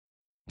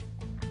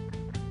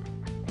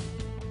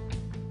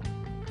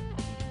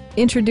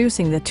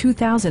Introducing the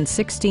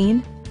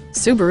 2016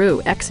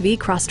 Subaru XV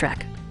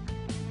Crosstrek.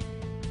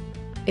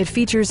 It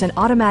features an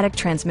automatic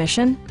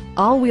transmission,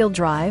 all-wheel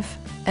drive,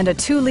 and a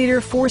 2-liter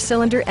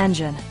 4-cylinder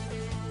engine.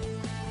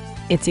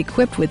 It's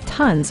equipped with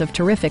tons of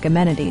terrific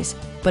amenities,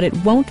 but it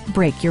won't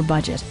break your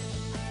budget,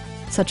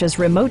 such as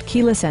remote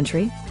keyless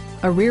entry,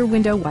 a rear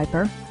window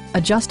wiper,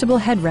 adjustable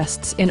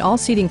headrests in all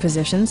seating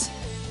positions,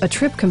 a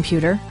trip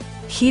computer,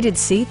 heated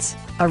seats,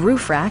 a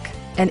roof rack,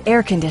 and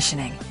air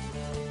conditioning.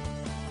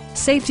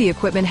 Safety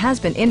equipment has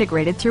been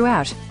integrated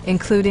throughout,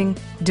 including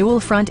dual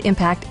front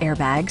impact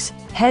airbags,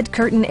 head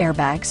curtain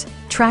airbags,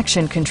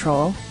 traction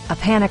control, a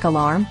panic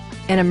alarm,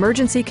 an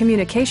emergency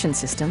communication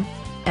system,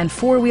 and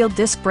 4-wheel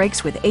disc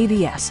brakes with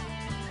ABS.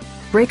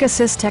 Brake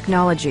Assist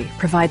technology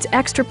provides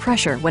extra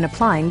pressure when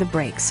applying the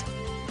brakes.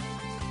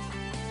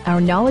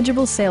 Our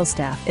knowledgeable sales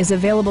staff is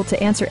available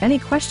to answer any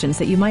questions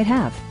that you might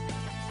have.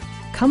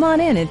 Come on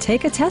in and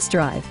take a test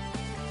drive.